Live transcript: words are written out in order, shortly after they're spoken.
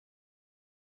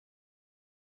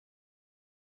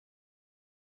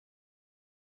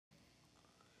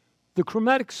The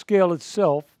chromatic scale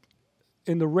itself,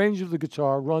 in the range of the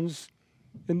guitar, runs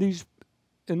in this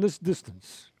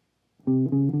distance.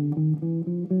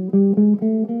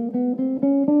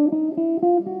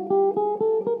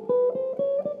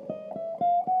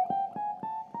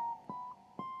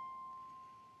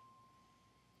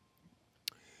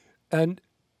 And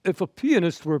if a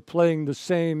pianist were playing the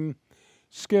same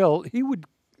scale,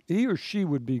 he or she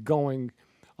would be going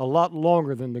a lot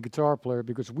longer than the guitar player,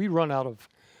 because we run out of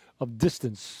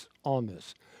distance on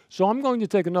this. So I'm going to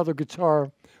take another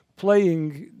guitar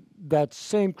playing that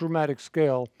same chromatic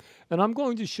scale, and I'm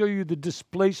going to show you the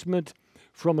displacement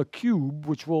from a cube,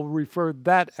 which we'll refer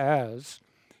that as,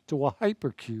 to a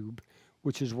hypercube,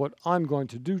 which is what I'm going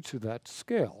to do to that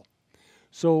scale.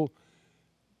 So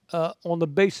on the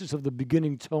basis of the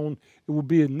beginning tone, it will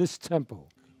be in this tempo.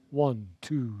 1,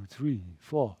 2, 3,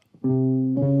 4.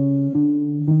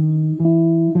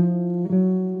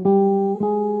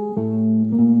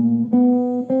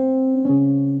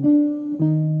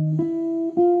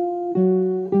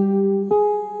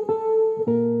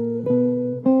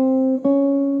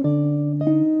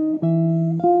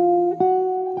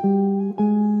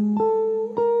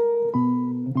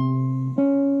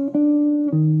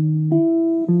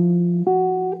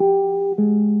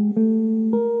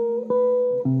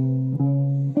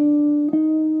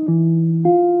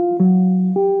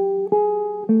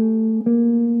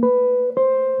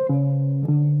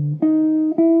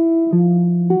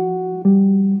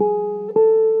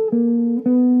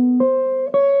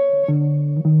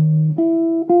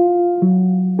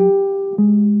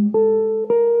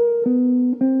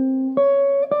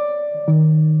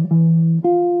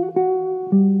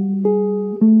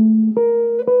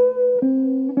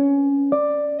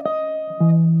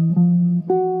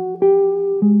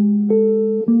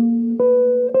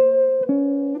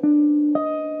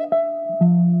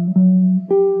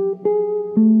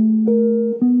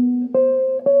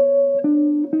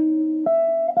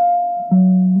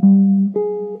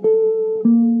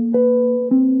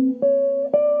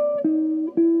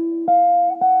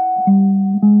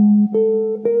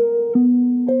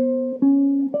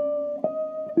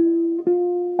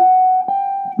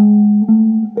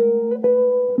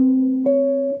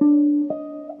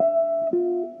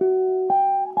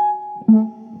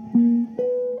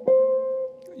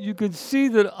 You can see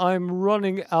that I'm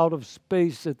running out of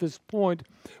space at this point,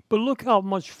 but look how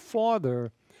much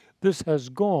farther this has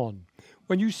gone.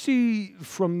 When you see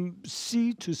from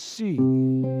C to C,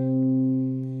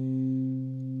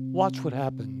 watch what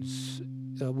happens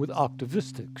with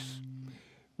Octavistics.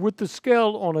 With the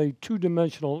scale on a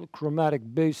two-dimensional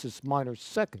chromatic basis, minor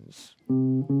seconds,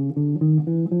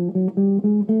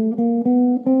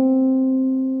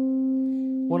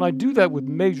 when I do that with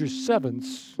major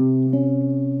sevenths,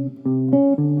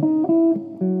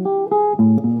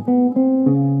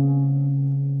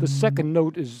 the second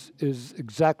note is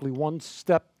exactly one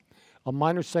step, a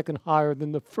minor second higher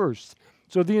than the first.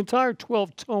 So the entire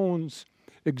 12 tones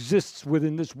exists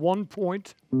within this one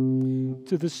point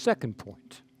to the second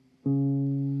point.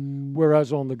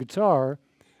 Whereas on the guitar,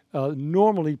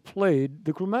 normally played,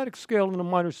 the chromatic scale in a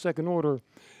minor second order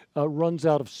runs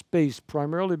out of space,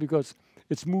 primarily because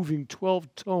it's moving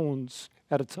 12 tones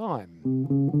at a time.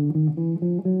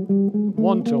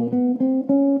 One tone.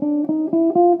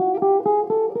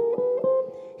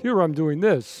 Here I'm doing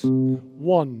this.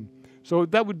 1. So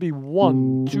that would be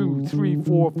 1, 2, 3,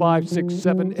 4, 5, 6,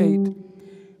 7, 8.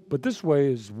 But this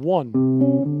way is 1,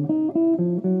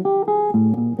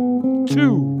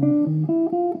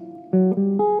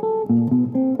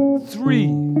 2, 3,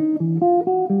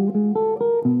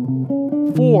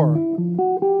 4.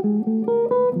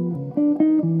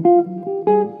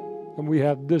 And we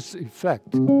have this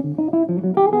effect.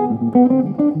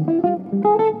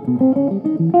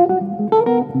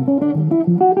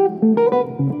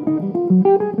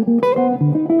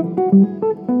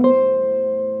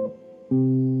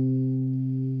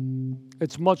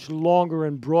 It's much longer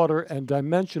and broader and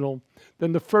dimensional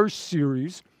than the first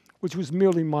series, which was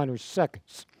merely minor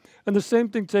seconds. And the same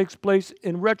thing takes place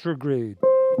in retrograde.